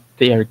appreciated.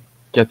 They are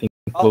getting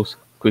close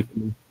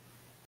quickly.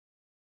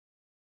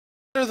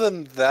 Other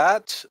than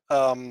that,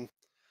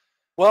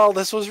 well,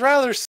 this was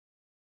rather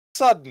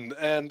sudden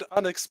and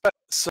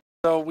unexpected,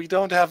 so we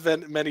don't have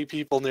many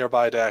people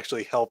nearby to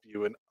actually help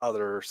you in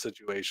other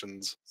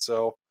situations.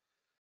 So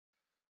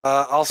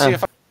I'll see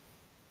if I can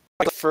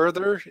go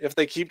further if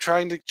they keep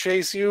trying to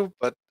chase you,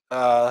 but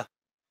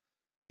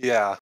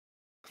yeah.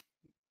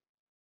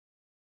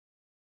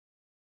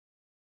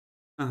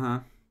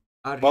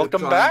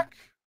 Welcome back,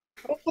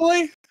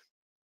 hopefully?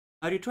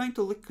 Are you trying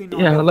to look in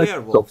on the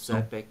werewolves,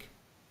 Epic?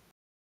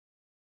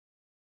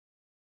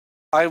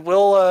 I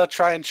will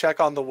try and check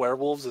on the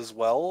werewolves as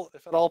well,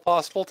 if at all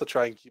possible, to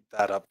try and keep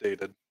that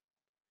updated.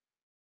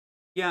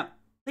 Yeah,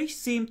 they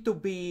seem to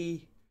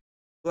be,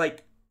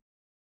 like,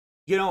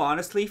 you know,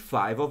 honestly,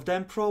 5 of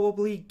them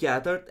probably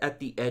gathered at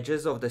the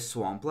edges of the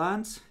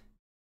swamplands.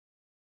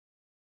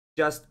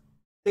 Just,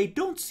 they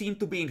don't seem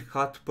to be in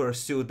hot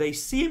pursuit. They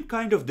seem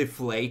kind of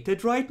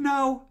deflated right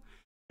now.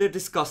 They're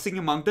discussing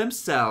among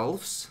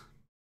themselves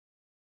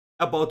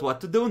about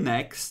what to do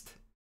next.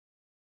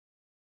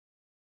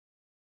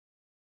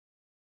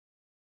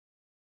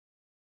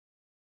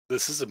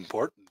 This is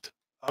important.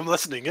 I'm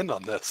listening in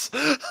on this.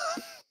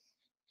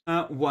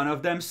 One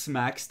of them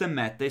smacks the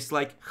Metis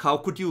like, how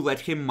could you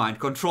let him mind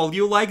control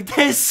you like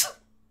this?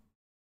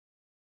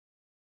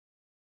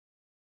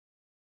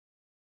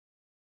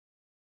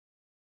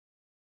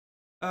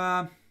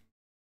 The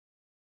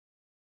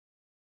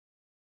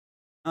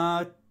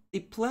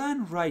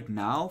plan right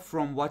now,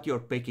 from what you're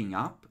picking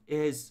up,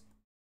 is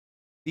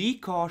be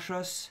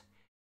cautious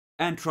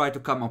and try to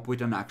come up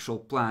with an actual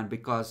plan,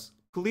 because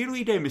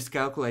clearly they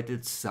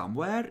miscalculated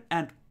somewhere,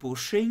 and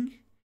pushing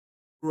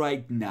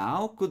right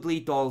now could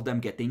lead to all of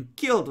them getting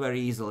killed very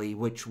easily,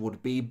 which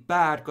would be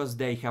bad because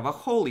they have a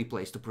holy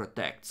place to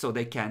protect, so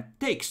they can't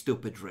take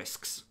stupid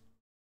risks.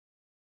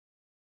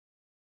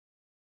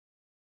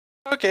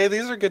 Okay,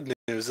 these are good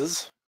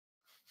newses.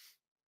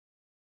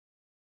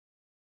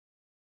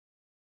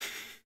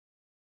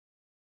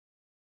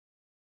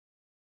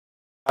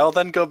 I'll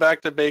then go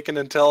back to Bacon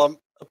and tell him,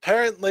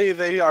 apparently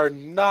they are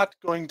not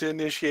going to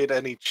initiate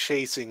any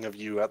chasing of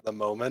you at the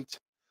moment,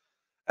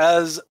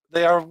 as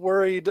they are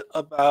worried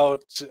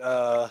about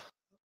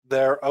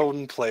their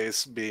own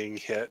place being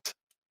hit.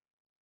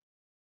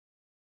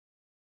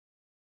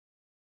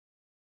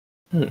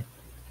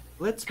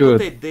 Let's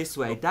put it this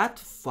way, that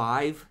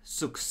 5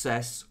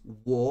 success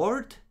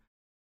ward,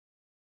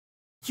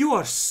 you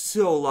are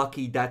so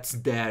lucky that's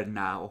there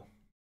now.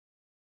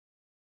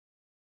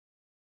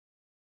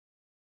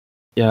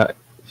 Yeah,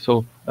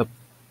 so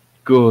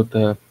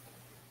good.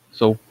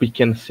 So we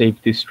can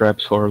save these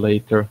traps for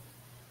later.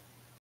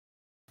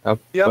 Yep.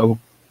 To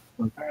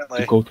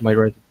go to my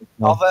residence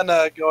now. I'll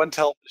then go and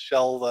tell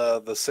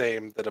Michelle the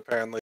same, that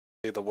apparently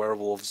the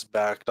werewolves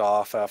backed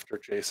off after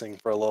chasing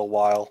for a little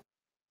while.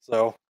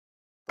 So,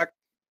 back.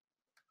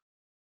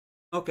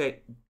 Okay,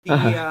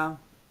 the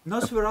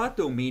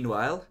Nosferatu,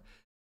 meanwhile,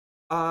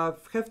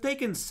 have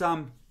taken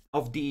some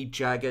of the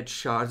jagged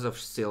shards of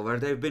silver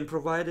they've been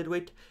provided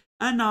with,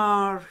 and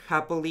are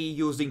happily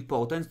using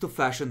potents to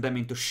fashion them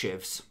into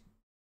shivs.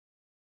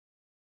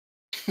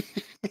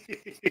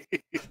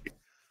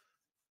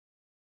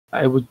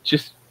 I would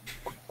just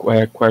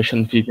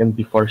question Vivian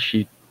before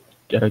she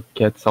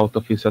gets out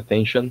of his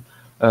attention.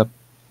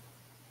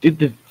 Did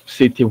the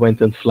city went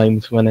in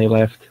flames when I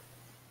left?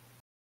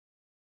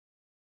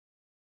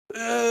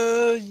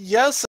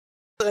 Yes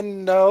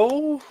and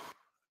no.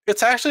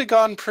 It's actually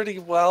gone pretty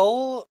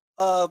well.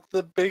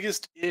 The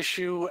biggest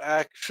issue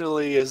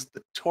actually is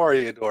the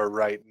Toreador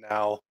right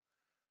now.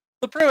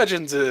 The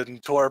Primogen's in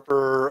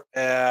torpor,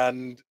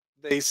 and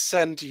they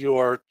sent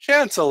your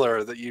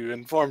Chancellor that you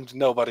informed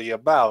nobody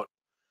about.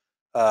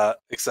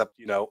 Except,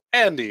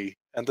 Andy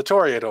and the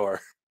Toreador.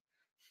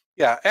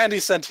 Yeah,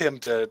 Andy sent him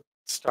to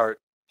start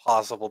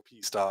possible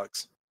peace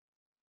talks.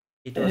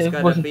 It was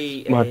gonna wasn't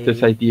be smart,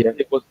 this idea.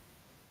 It was.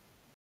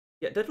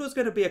 Yeah, that was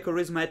gonna be a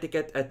charismatic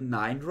at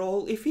 9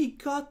 roll. If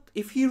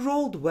he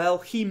rolled well,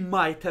 he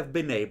might have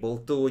been able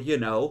to,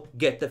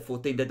 get the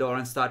foot in the door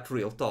and start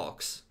real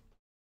talks.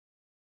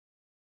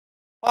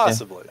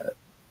 Possibly.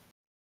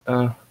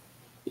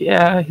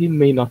 Yeah, he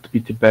may not be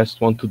the best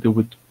one to deal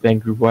with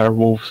angry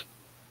werewolves.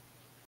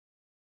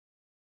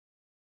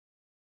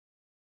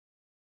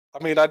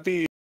 I mean, I'd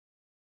be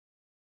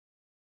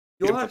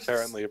You are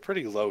apparently a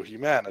pretty low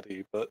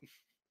humanity, but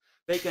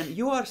Bacon,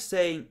 you are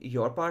saying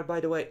your part, by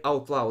the way,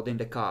 out loud in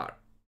the car.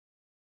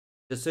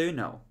 Just so you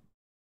know.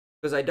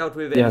 Because I doubt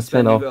we've any Yes, I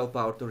spending know.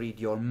 willpower to read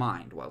your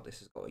mind while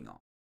this is going on.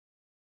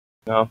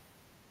 No,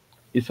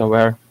 he's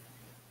aware.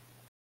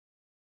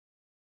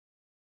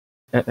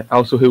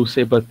 Also, he will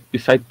say, but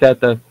besides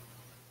that,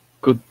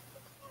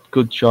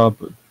 good job.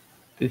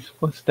 This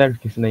was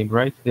Derek's name,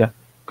 right? Yeah,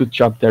 good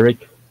job,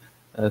 Derek.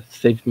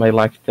 Saved my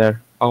life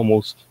there,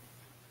 almost.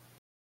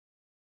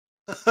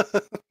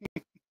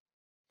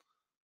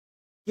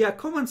 Yeah,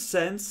 common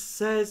sense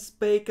says,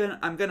 Bacon,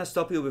 I'm gonna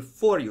stop you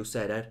before you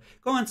say that.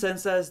 Common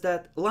sense says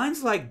that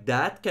lines like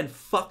that can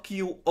fuck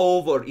you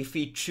over if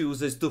he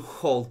chooses to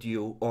hold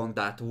you on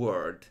that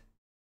word.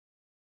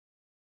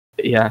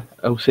 Yeah,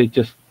 I would say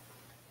just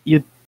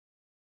you.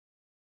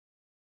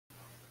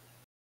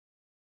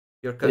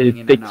 You're cutting in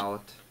and takes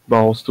out.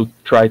 balls to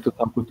try to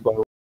talk with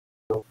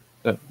werewolves.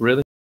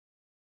 Really?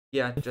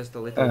 Yeah, just a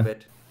little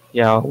bit.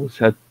 Yeah, I always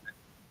had,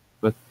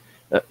 but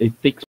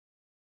it takes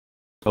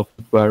balls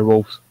with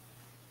werewolves.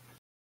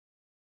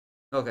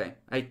 Okay,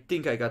 I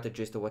think I got the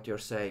gist of what you're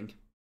saying.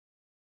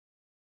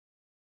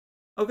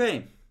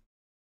 Okay,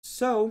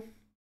 so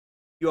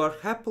you are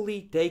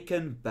happily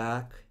taken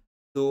back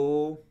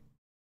to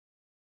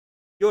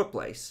your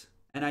place.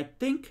 And I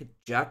think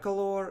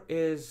Jackalor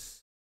is...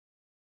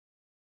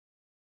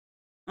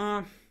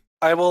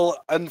 I will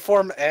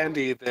inform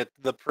Andy that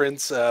the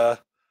prince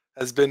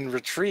has been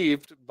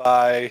retrieved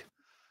by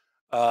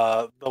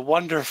the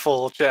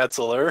wonderful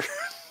Chancellor.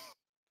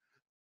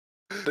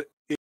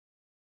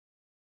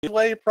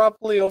 Way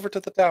probably over to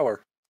the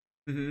tower.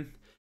 You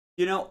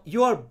know,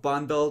 you are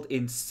bundled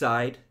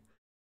inside,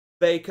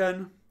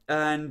 Bacon,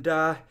 and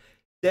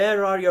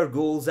there are your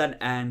ghouls and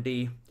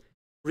Andy.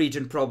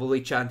 Regent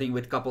probably chanting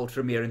with couple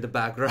Tremere in the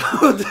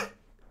background.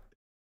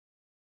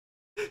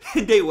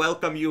 They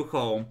welcome you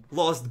home,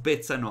 lost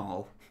bits and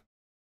all.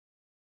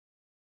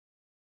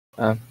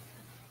 Hi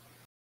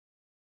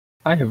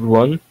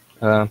everyone.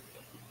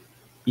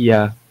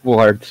 Yeah,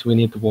 wards. We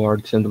need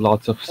wards and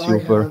lots of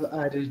silver. I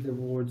have added the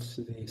wards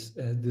to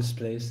this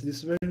place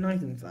this very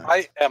night, in fact.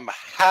 I am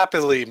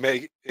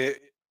happily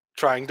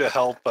trying to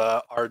help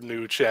our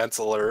new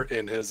chancellor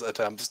in his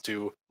attempts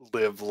to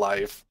live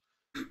life.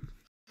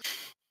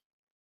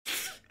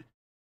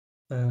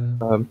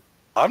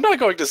 I'm not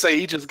going to say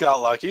he just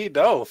got lucky.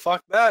 No,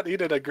 fuck that. He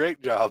did a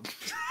great job.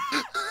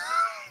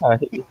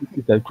 He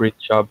did a great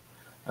job.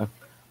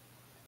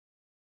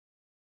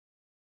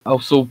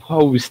 Also,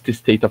 how is the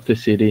state of the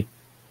city?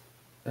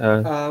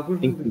 We're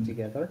moving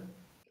together.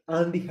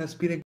 Andy has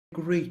been a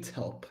great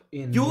help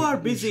in. You are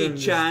busy ensuring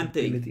the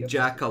chanting, stability of the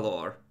city.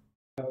 Jackalor.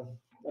 Oh,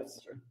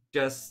 that's true.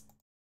 Just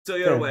so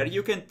you're Fair aware, enough.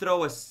 you can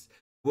throw a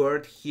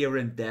word here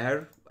and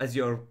there as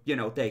you're,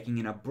 taking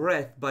in a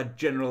breath, but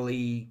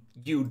generally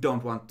you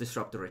don't want to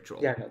disrupt the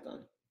ritual. Yeah, not done.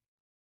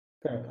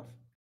 Fair enough.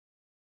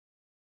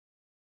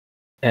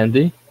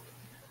 Andy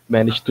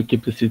managed to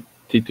keep the city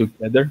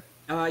together.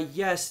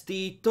 Yes,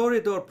 the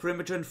Toreador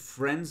Primogen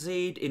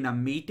frenzied in a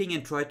meeting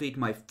and tried to eat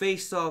my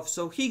face off,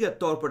 so he got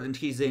torpid and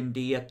he's in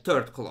the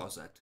third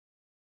closet.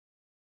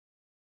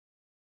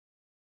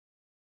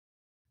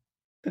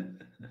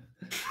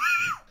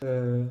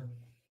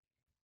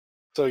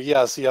 So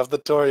yes, you have the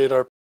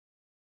Toreador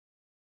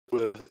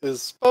who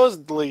is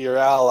supposedly your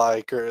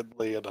ally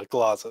currently in a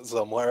closet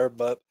somewhere,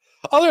 but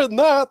other than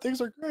that,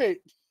 things are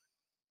great.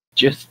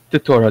 Just the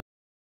Torah,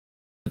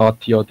 not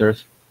the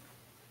others.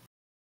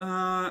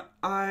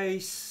 I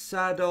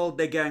saddled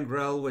the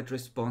gangrel with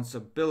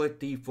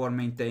responsibility for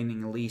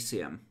maintaining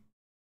Elysium.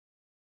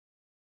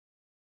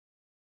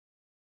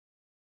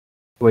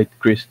 Wait,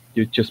 Chris,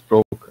 you just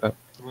broke up.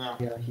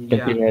 Yeah,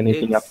 Can't hear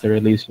anything after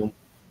Elysium.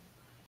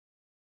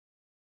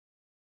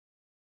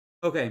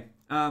 Okay,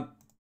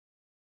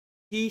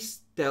 he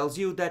tells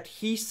you that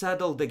he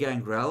saddled the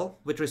gangrel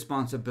with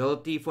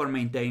responsibility for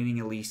maintaining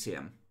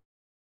Elysium.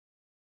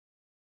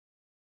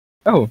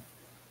 Oh,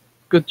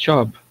 good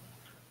job.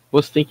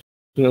 Was thinking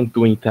on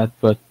doing that,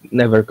 but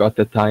never got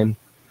the time.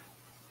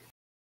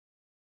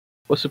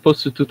 Was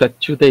supposed to do that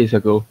 2 days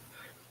ago.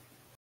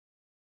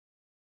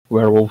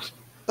 Werewolves.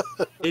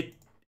 It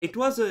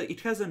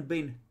hasn't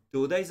been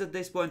 2 days at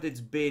this point.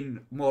 It's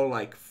been more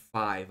like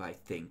 5, I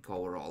think,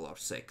 overall, or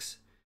 6.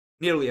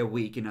 Nearly a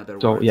week, in other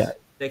words. Yeah.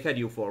 They had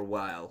you for a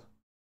while.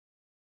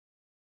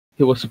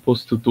 He was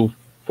supposed to do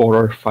 4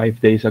 or 5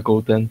 days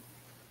ago then.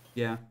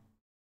 Yeah.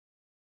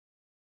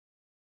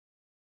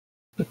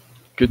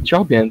 Good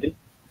job, Andy.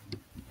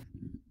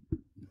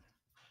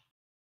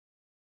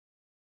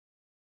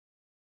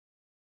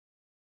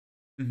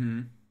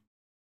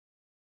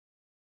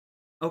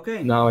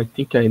 Okay. Now I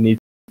think I need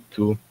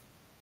to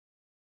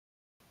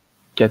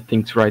get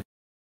things right.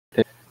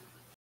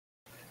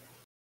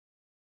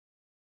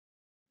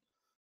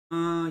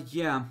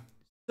 Yeah.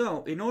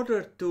 So, in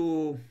order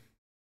to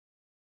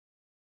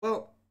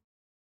Well,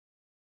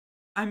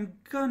 I'm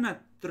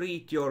gonna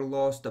treat your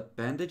lost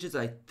appendages,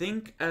 I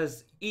think,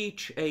 as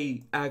each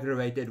a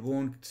aggravated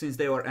wound since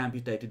they were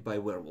amputated by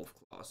werewolf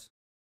claws.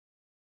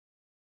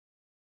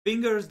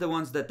 Fingers, the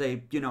ones that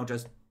they,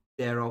 just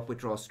tear off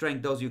with raw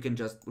strength, those you can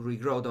just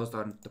regrow, those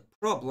aren't the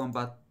problem,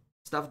 but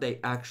stuff they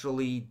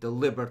actually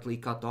deliberately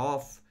cut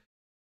off,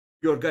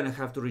 you're gonna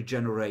have to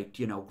regenerate,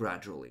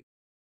 gradually.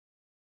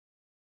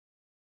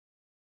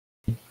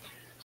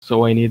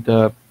 So I need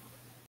So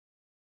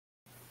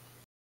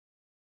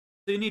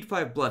you need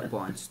 5 blood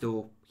points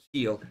to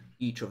heal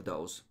each of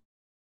those.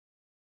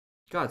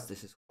 Gods,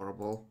 this is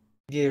horrible.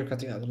 Yeah, you're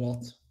cutting out a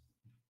lot.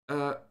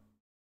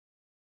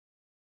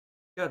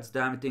 God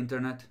damn it,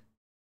 internet.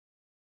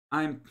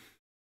 God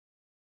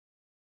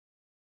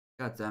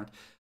damn it.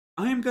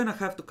 I'm gonna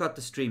have to cut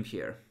the stream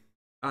here.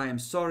 I am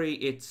sorry,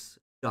 it's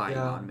dying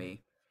on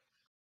me.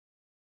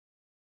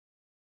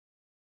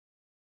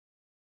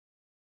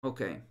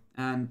 Okay,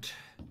 and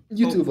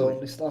YouTube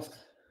only stuff.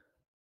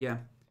 Yeah.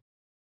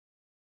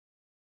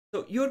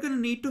 So you're gonna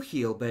need to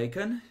heal,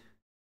 Bacon.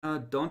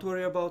 Don't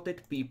worry about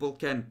it. People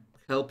can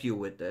help you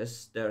with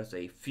this. There's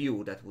a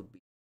few that would be,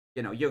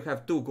 you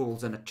have 2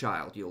 ghouls and a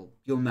child.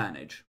 You'll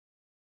manage.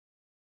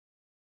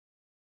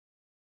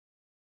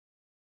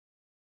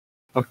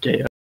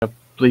 Okay,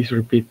 please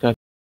repeat that.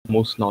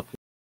 Most not.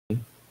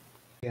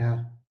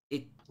 Yeah.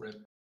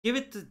 Give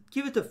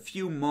it a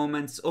few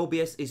moments.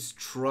 OBS is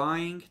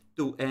trying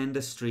to end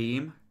the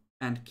stream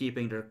and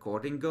keeping the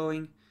recording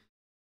going.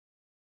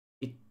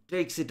 It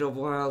takes it a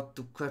while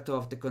to cut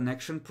off the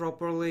connection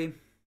properly.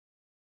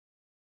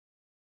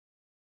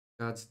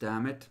 God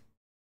damn it.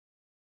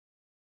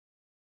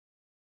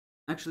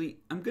 Actually,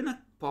 I'm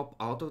gonna pop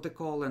out of the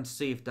call and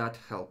see if that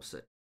helps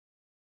it.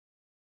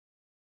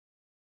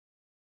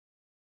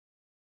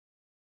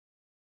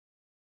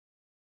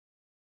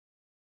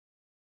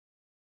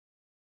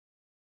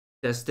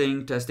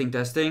 Testing, testing,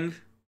 testing.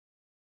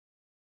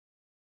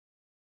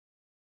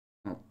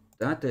 Well,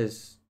 that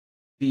is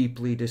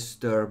deeply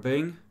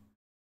disturbing.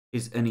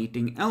 Is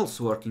anything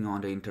else working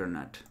on the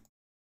internet?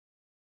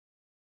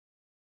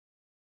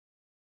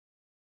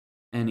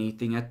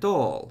 Anything at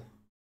all?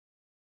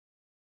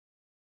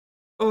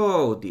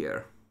 Oh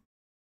dear.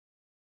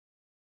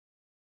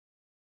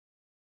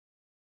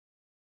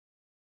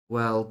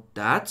 Well,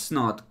 that's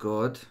not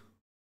good.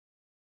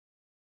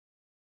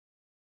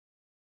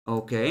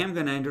 Okay, I'm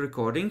gonna end the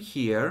recording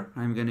here.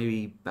 I'm gonna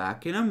be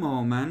back in a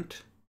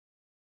moment.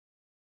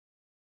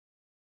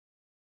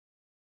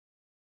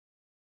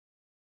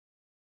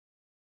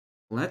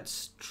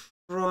 Let's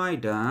try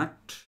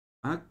that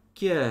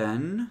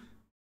again.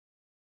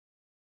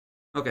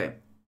 Okay,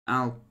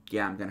 I'm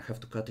gonna have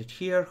to cut it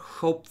here.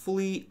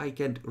 Hopefully I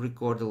can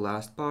record the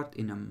last part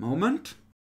in a moment.